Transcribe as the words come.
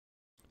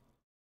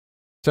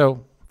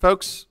So,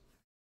 folks,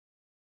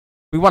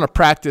 we want to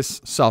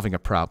practice solving a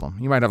problem.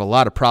 You might have a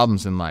lot of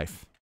problems in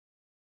life.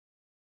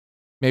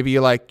 Maybe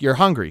you're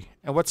hungry.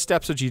 And what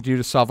steps would you do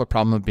to solve a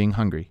problem of being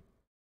hungry?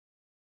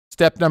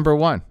 Step number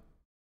 1,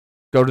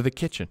 go to the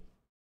kitchen.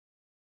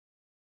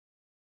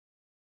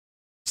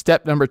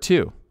 Step number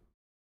 2,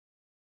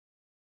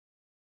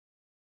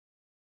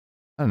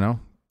 I don't know,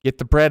 get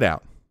the bread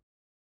out.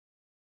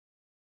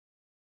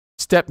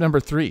 Step number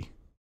 3,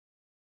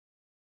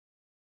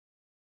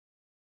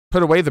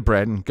 put away the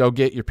bread and go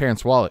get your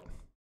parents' wallet.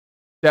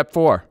 Step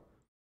 4,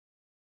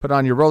 put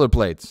on your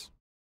rollerblades.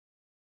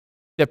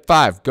 Step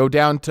 5, go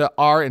down to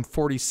R and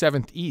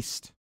 47th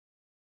East.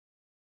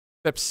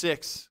 Step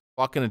 6,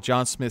 walk into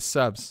John Smith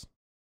Subs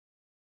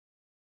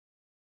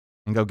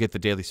and go get the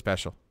daily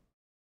special.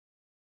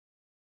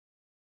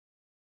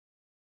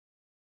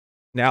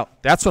 Now,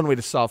 that's one way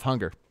to solve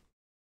hunger.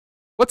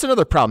 What's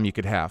another problem you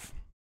could have?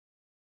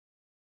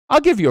 I'll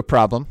give you a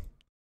problem.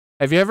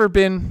 Have you ever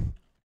been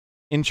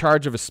in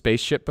charge of a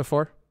spaceship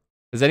before?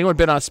 Has anyone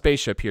been on a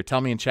spaceship here?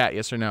 Tell me in chat,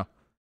 yes or no.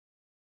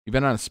 You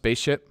been on a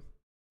spaceship?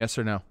 Yes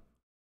or no?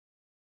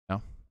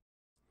 No?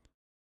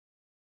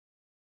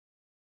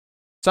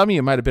 Some of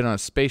you might have been on a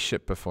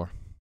spaceship before.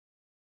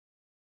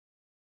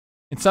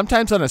 And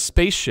sometimes on a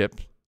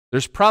spaceship,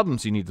 there's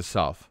problems you need to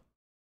solve.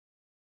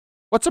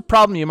 What's a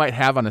problem you might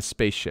have on a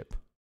spaceship?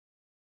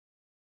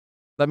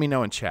 Let me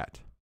know in chat.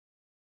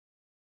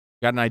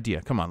 Got an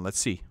idea? Come on, let's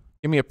see.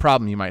 Give me a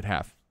problem you might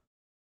have.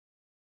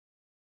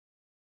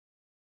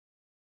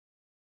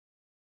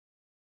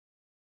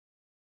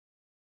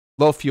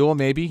 Low fuel,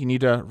 maybe. You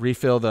need to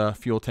refill the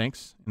fuel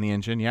tanks in the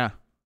engine. Yeah.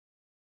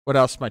 What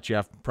else might you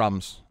have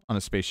problems on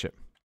a spaceship?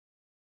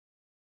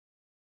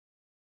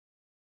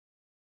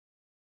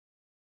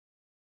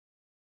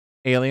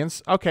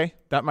 Aliens. Okay,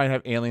 that might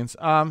have aliens.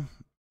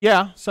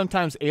 Yeah,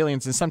 sometimes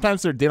aliens, and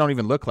sometimes they don't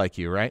even look like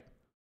you, right?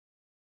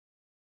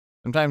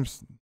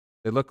 Sometimes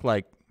they look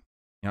like,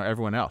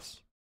 everyone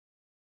else.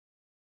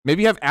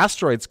 Maybe you have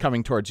asteroids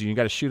coming towards you. You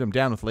got to shoot them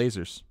down with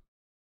lasers.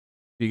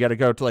 You got to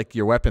go to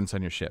your weapons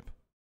on your ship.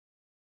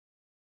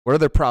 What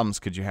other problems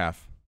could you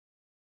have?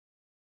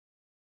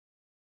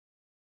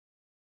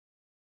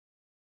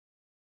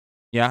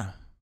 Yeah.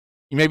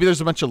 Maybe there's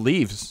a bunch of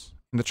leaves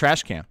in the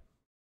trash can,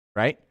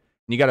 right?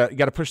 And you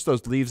gotta push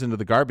those leaves into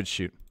the garbage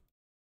chute.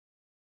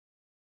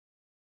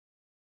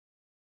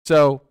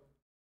 So,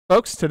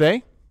 folks,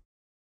 today,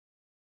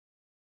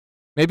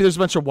 maybe there's a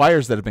bunch of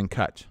wires that have been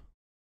cut.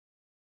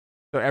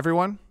 So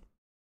everyone,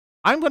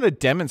 I'm going to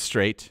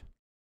demonstrate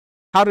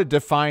how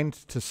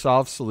to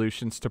solve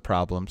solutions to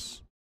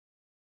problems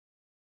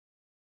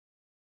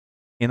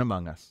in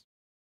Among Us.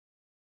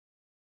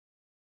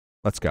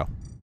 Let's go.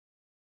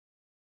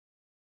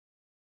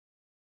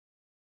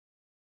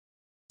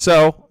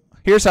 So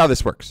here's how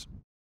this works.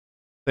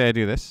 Say I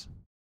do this.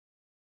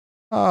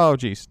 Oh,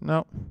 geez.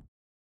 No.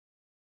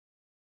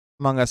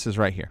 Among Us is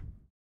right here,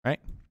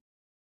 right?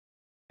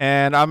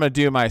 And I'm going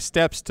to do my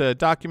steps to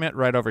document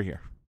right over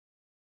here.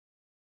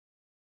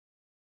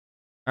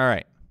 All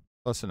right.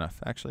 Close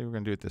enough. Actually, we're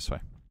going to do it this way.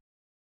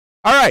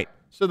 All right.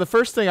 So the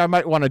first thing I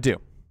might want to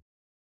do.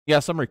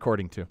 Yes, I'm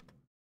recording too.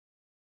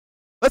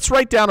 Let's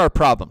write down our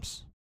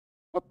problems.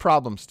 What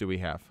problems do we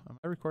have? Am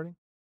I recording?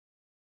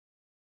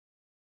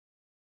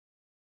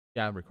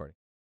 Yeah, I'm recording.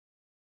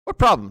 What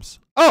problems?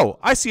 Oh,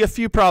 I see a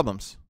few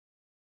problems.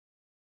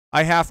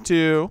 I have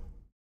to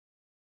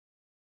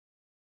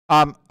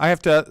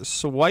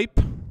swipe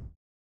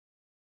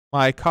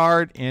my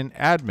card in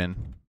admin.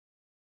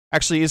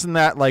 Actually, isn't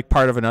that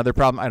part of another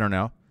problem? I don't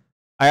know.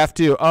 I have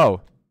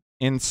to,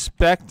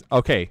 inspect.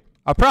 Okay,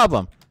 a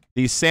problem.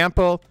 The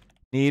sample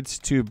needs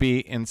to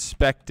be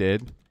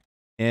inspected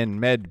in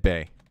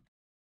medbay.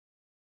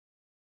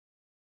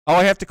 Oh,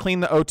 I have to clean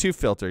the O2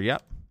 filter.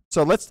 Yep.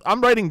 So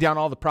I'm writing down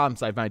all the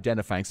problems I'm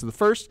identifying. So the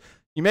first,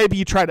 maybe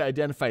you try to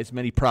identify as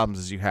many problems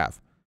as you have.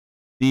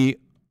 The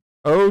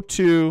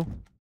O2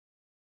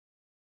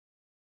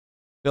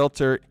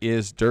 filter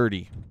is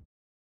dirty.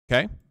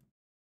 Okay?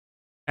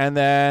 And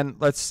then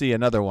let's see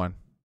another one.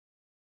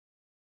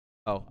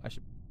 Oh, I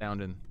should put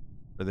sound in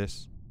for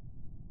this.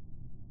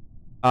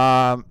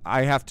 I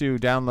have to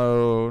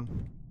download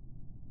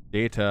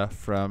data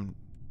from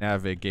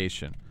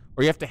navigation.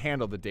 Or you have to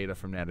handle the data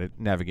from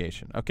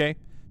navigation. Okay?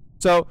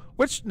 So,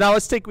 now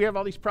we have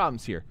all these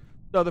problems here.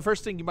 So the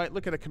first thing, you might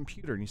look at a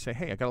computer and you say,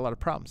 hey, I got a lot of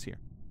problems here.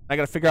 I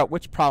got to figure out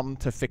which problem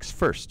to fix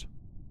first.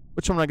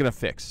 Which one am I going to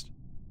fix?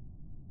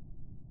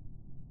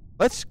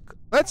 Let's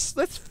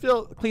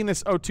clean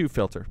this O2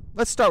 filter.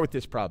 Let's start with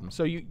this problem.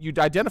 So you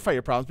identify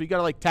your problems, but you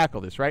got to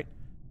tackle this, right?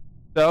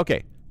 So,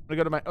 okay, I'm going to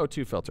go to my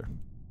O2 filter.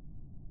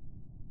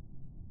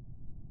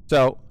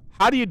 So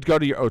how do you go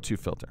to your O2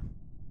 filter?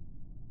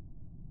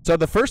 So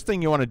the first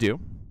thing you want to do,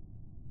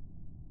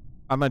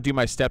 I'm going to do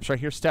my steps right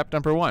here. Step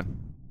number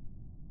 1.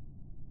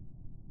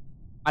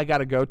 I got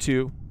to go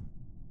to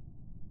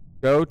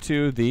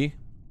the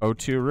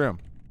O2 room,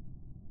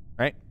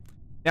 right?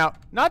 Now,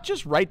 not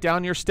just write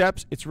down your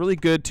steps. It's really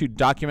good to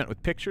document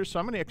with pictures. So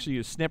I'm going to actually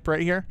use Snip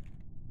right here.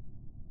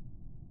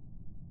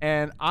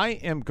 And I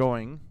am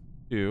going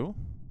to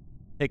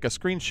take a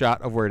screenshot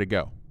of where to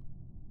go.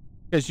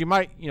 Because you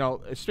might,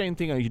 a same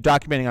thing, you're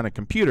documenting on a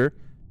computer,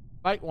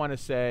 might want to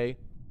say,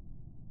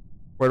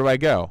 where do I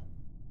go?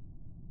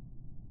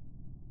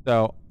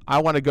 So I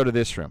want to go to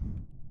this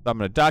room. So I'm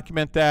going to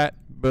document that.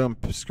 Boom,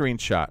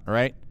 screenshot, all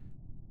right?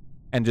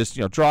 And just,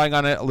 drawing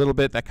on it a little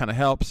bit, that kind of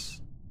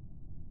helps.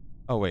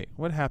 Oh, wait,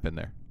 what happened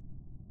there?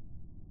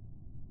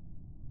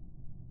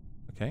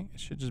 Okay, it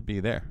should just be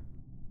there.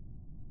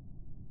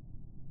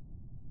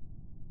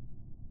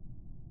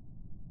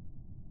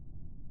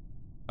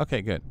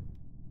 Okay, good.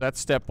 That's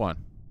step one.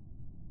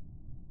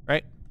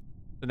 Right?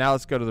 So now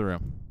let's go to the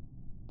room.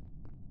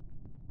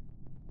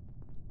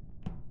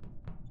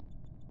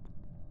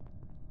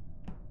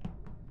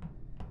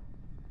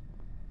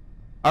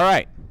 All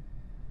right.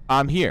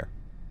 I'm here.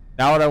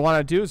 Now what I want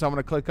to do is I'm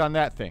going to click on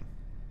that thing.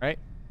 Right?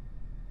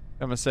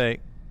 I'm going to say...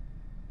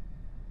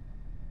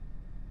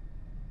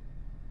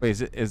 Wait,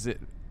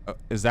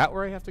 is that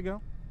where I have to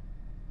go?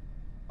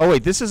 Oh,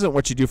 wait, this isn't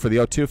what you do for the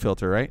O2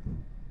 filter, right?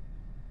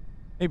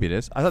 Maybe it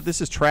is. I thought this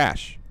is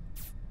trash.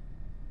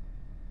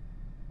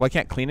 Well, I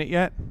can't clean it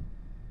yet?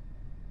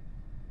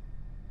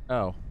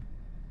 Oh.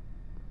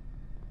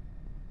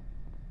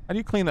 How do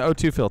you clean the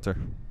O2 filter?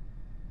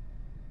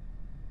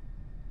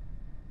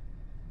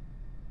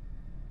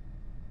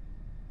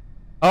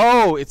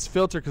 Oh, it's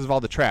filtered because of all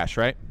the trash,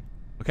 right?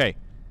 Okay.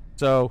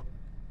 So,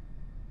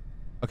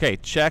 okay,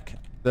 check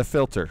the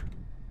filter.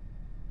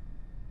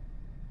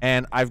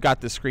 And I've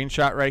got the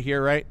screenshot right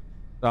here, right?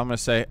 So I'm going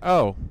to say,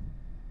 oh,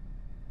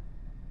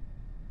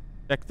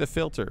 check the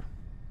filter.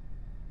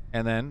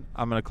 And then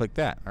I'm going to click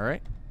that, all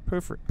right?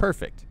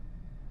 Perfect.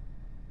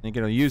 And you're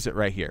going to use it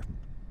right here.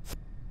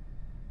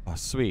 Oh,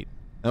 sweet.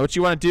 Now what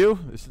you want to do,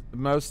 this is the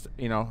most,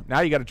 now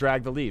you got to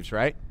drag the leaves,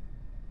 right?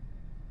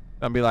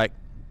 I'll be like,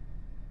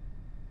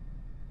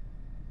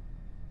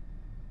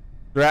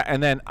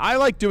 and then I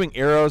like doing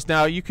arrows.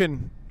 Now you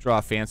can draw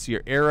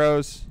fancier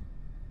arrows,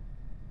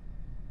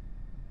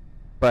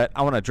 but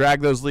I want to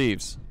drag those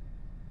leaves.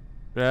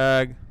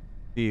 Drag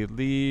the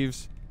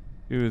leaves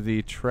to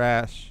the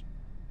trash.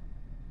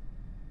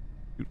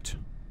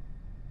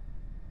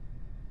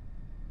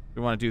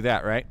 We want to do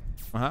that, right?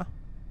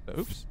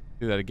 Oops.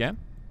 Do that again.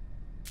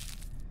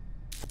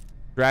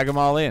 Drag them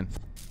all in.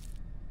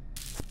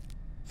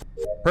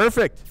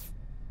 Perfect.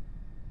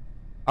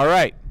 All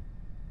right.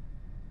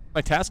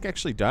 My task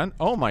actually done?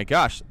 Oh my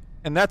gosh.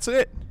 And that's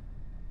it.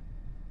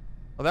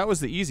 Well, that was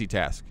the easy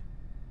task.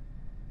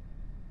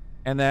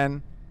 And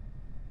then,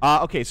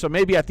 okay, so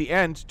maybe at the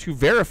end to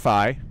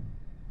verify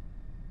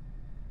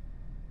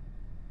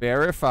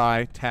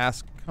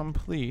task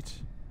complete.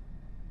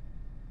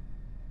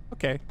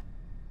 Okay.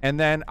 And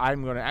then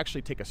I'm going to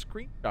actually take a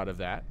screenshot of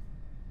that.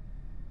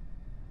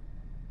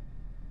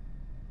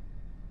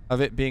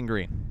 Of it being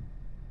green.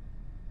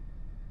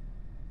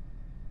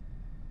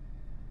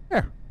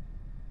 There.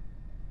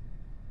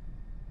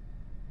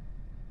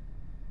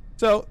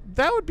 So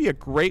that would be a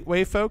great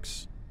way,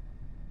 folks,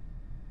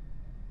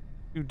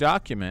 to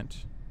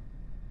document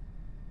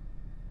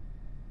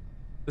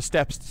the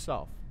steps to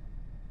solve.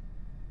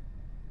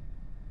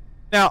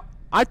 Now,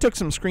 I took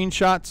some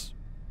screenshots.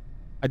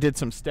 I did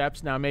some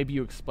steps. Now, maybe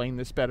you explain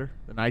this better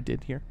than I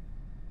did here.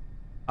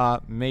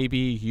 Maybe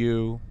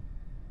you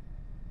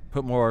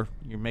put more,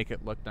 you make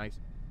it look nice.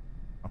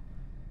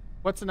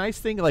 What's a nice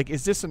thing? Like,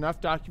 is this enough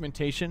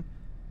documentation?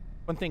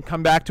 One thing,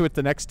 come back to it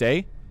the next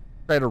day.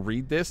 Try to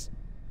read this.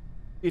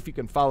 See if you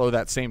can follow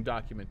that same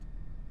document.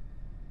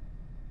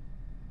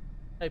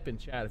 Type in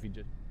chat if you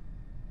just...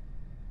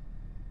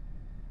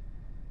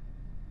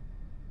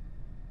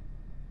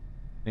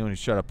 Anyone who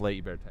showed up late,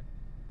 you better type.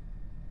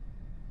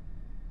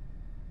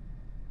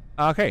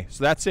 Okay,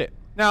 so that's it.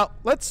 Now,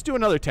 let's do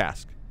another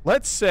task.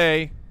 Let's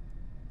say,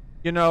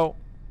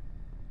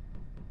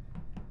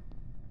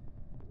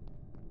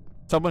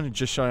 someone who's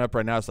just showing up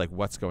right now is like,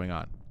 what's going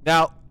on?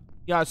 Now,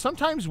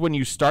 sometimes when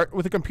you start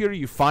with a computer,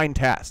 you find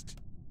tasks.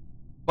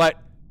 But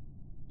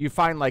you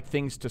find, like,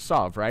 things to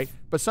solve, right?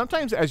 But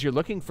sometimes as you're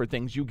looking for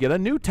things, you get a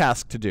new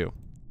task to do.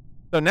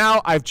 So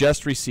now I've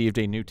just received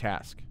a new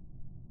task.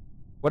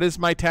 What is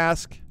my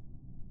task?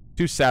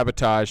 To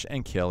sabotage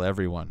and kill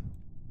everyone.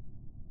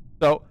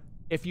 So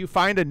if you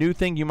find a new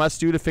thing you must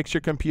do to fix your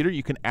computer,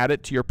 you can add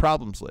it to your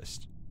problems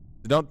list.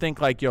 So don't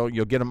think like you'll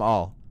get them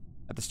all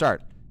at the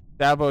start.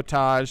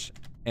 Sabotage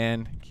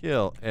and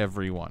kill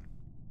everyone.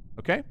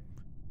 Okay?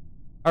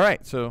 All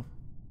right. So,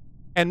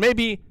 and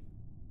maybe,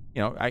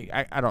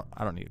 I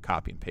don't need to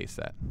copy and paste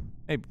that.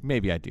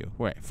 Maybe I do.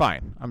 Wait,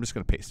 fine. I'm just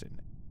going to paste it in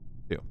there.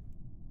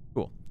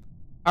 Cool.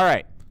 All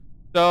right.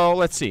 So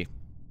let's see.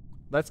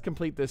 Let's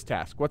complete this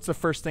task. What's the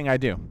first thing I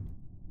do?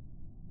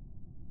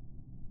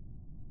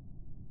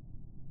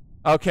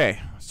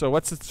 Okay, so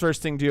what's the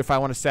first thing to do if I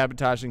want to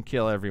sabotage and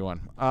kill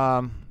everyone?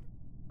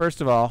 First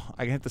of all,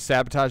 I can hit the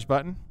sabotage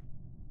button.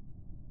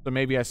 So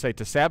maybe I say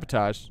to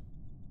sabotage,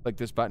 click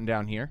this button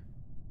down here.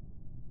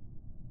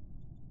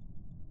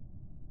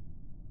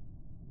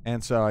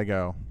 And so I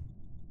go,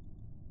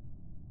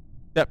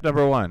 step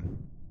number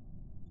 1.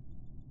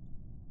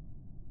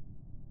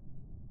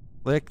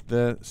 Click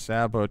the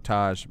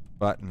sabotage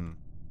button.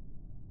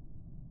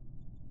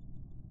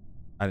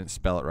 I didn't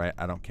spell it right.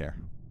 I don't care.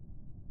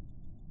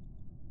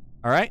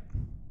 All right.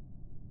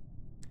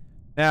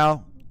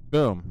 Now,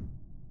 boom.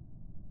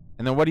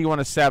 And then what do you want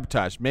to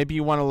sabotage? Maybe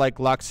you want to like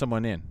lock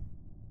someone in.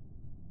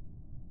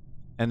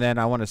 And then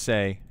I want to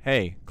say,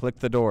 hey, click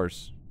the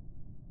doors.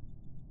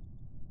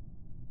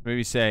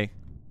 Maybe say,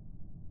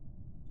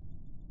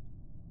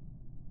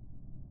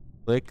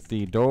 click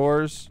the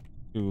doors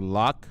to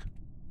lock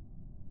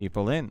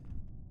people in.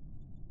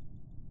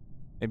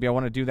 Maybe I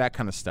want to do that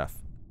kind of stuff.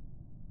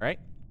 Right?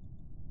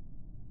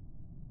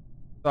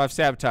 So I've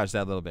sabotaged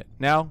that a little bit.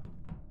 Now,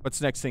 what's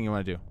the next thing you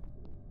want to do?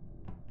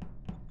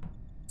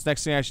 What's the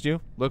next thing I should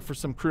do? Look for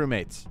some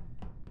crewmates.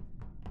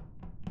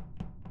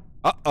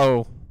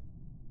 Uh-oh.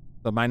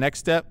 So my next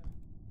step.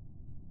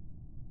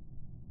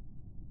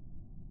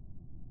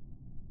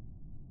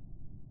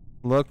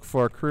 Look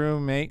for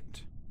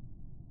crewmate.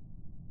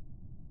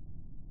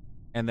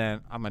 And then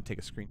I'm going to take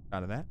a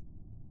screenshot of that.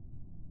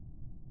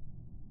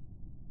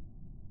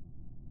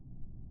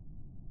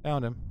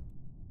 Found him.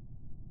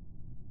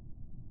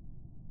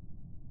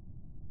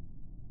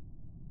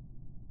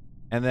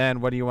 And then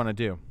what do you want to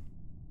do?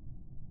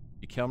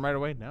 You kill him right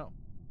away? No.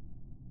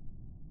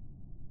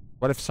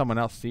 What if someone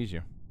else sees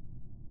you?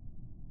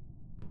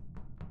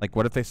 Like,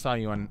 what if they saw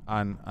you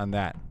on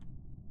that?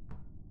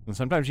 And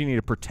sometimes you need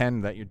to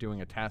pretend that you're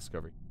doing a task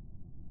over you.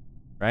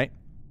 Right?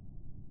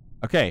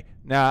 Okay.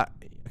 Now,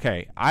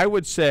 okay. I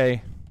would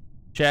say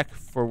check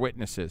for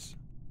witnesses.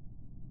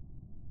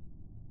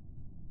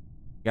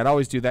 You gotta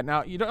always do that.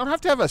 Now, you don't have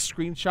to have a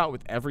screenshot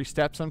with every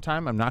step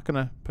sometime. I'm not going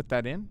to put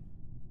that in.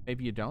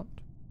 Maybe you don't.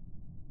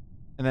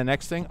 And then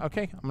next thing,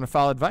 okay, I'm going to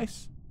follow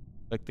advice.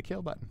 Click the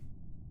kill button.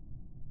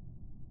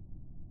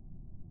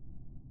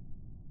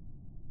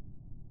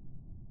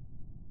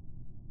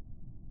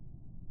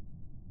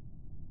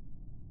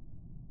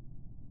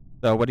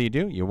 So what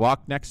do? You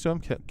walk next to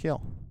him,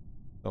 kill.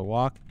 So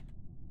walk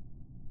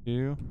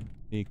to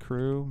the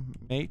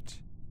crewmate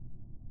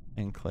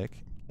and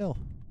click kill.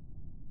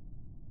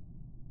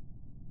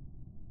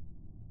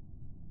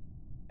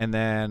 And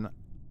then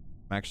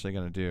I'm actually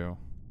going to do...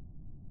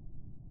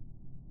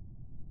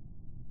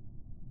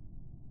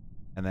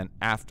 And then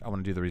after, I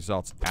want to do the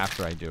results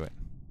after I do it.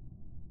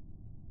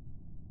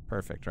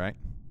 Perfect, right?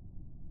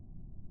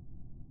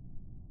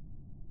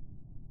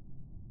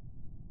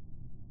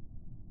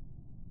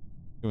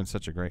 Doing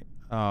such a great...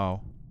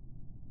 Oh.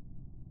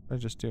 What did I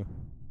just do?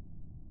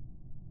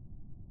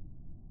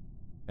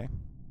 Okay.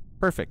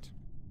 Perfect.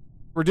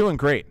 We're doing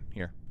great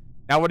here.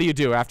 Now what do you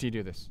do after you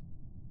do this?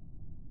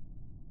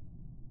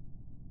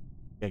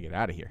 You gotta get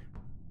out of here.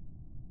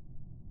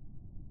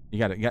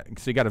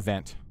 So you gotta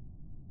vent.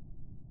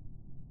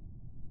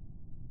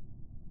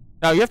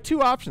 Now, you have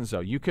two options,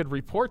 though. You could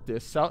report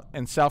this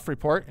and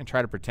self-report and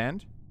try to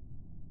pretend.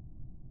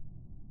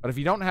 But if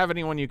you don't have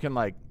anyone you can,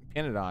 like,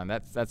 pin it on,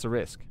 that's a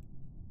risk.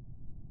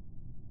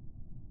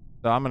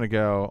 So I'm going to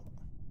go...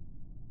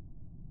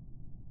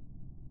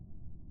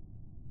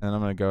 And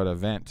I'm going to go to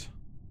vent.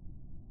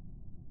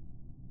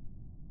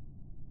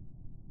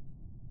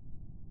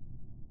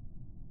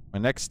 My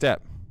next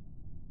step.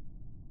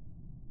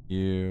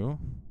 You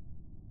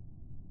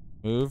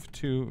move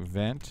to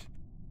vent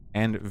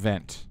and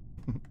vent.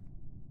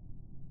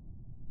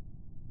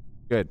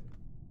 Good.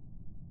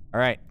 All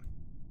right.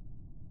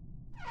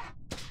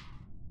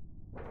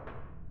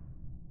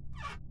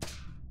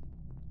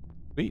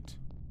 Sweet.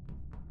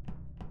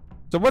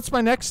 So what's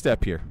my next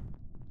step here?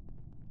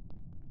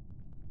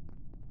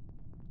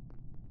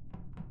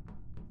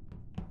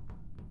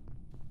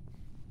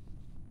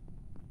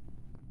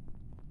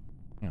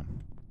 Yeah.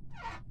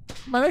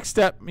 My next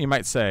step, you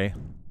might say,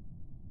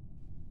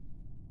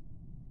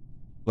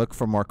 look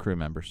for more crew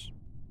members.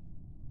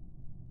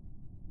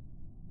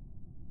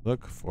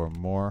 Look for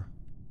more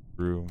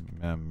crew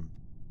members.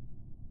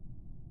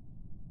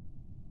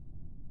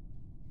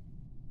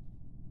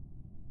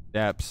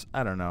 Steps,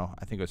 I don't know.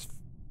 I think it was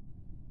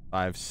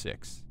 5,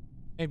 6.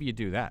 Maybe you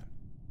do that.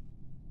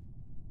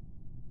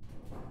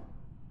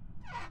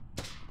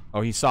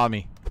 Oh, he saw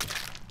me.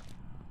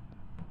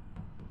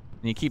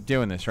 And you keep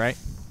doing this, right?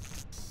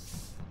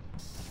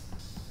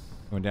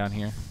 Going down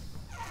here.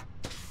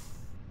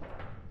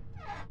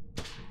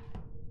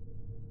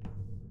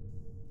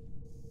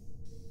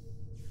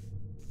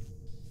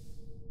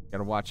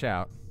 Gotta watch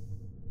out.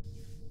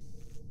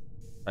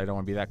 I don't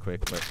want to be that quick,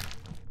 but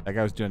that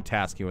guy was doing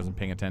task. He wasn't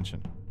paying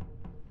attention.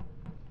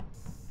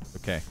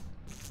 Okay.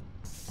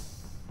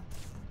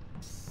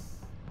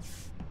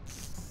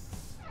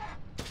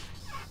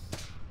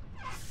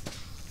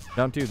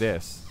 Don't do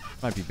this.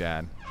 Might be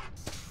bad.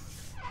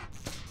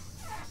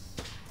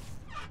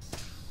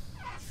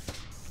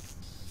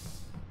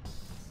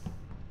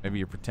 Maybe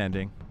you're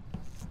pretending.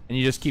 And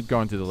you just keep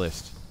going through the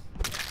list.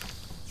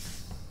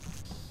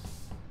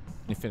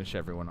 You finish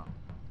everyone off.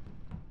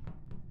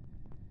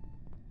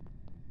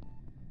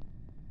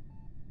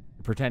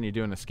 You pretend you're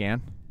doing a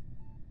scan.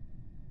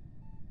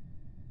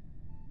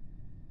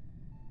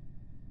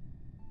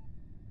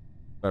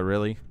 But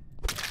really,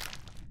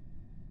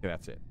 Okay,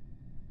 that's it.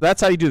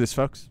 That's how you do this,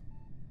 folks.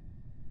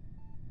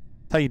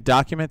 That's how you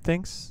document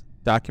things.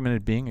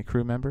 Documented being a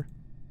crew member.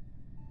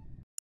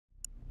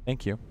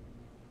 Thank you.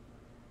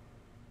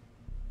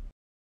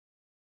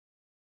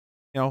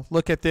 You know,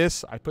 look at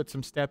this. I put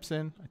some steps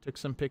in. I took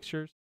some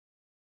pictures.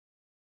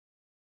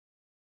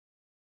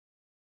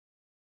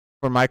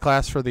 For my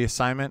class, for the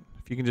assignment,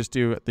 if you can just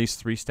do at least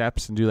 3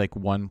 steps and do like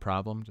one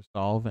problem to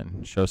solve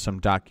and show some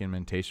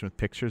documentation with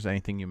pictures,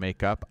 anything you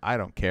make up, I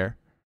don't care.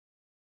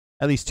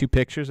 At least 2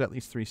 pictures, at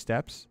least 3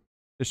 steps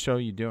to show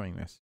you doing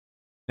this.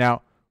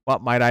 Now,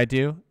 what might I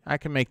do? I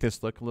can make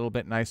this look a little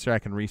bit nicer. I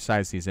can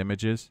resize these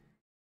images,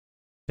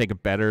 take a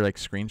better like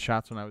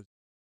screenshots when I was.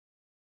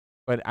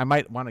 But I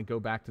might want to go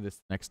back to this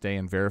the next day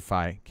and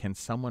verify, can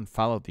someone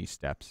follow these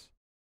steps,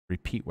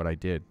 repeat what I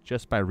did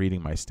just by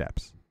reading my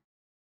steps?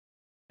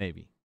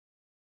 Maybe.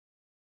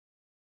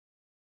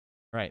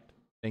 All right.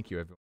 Thank you,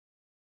 everyone.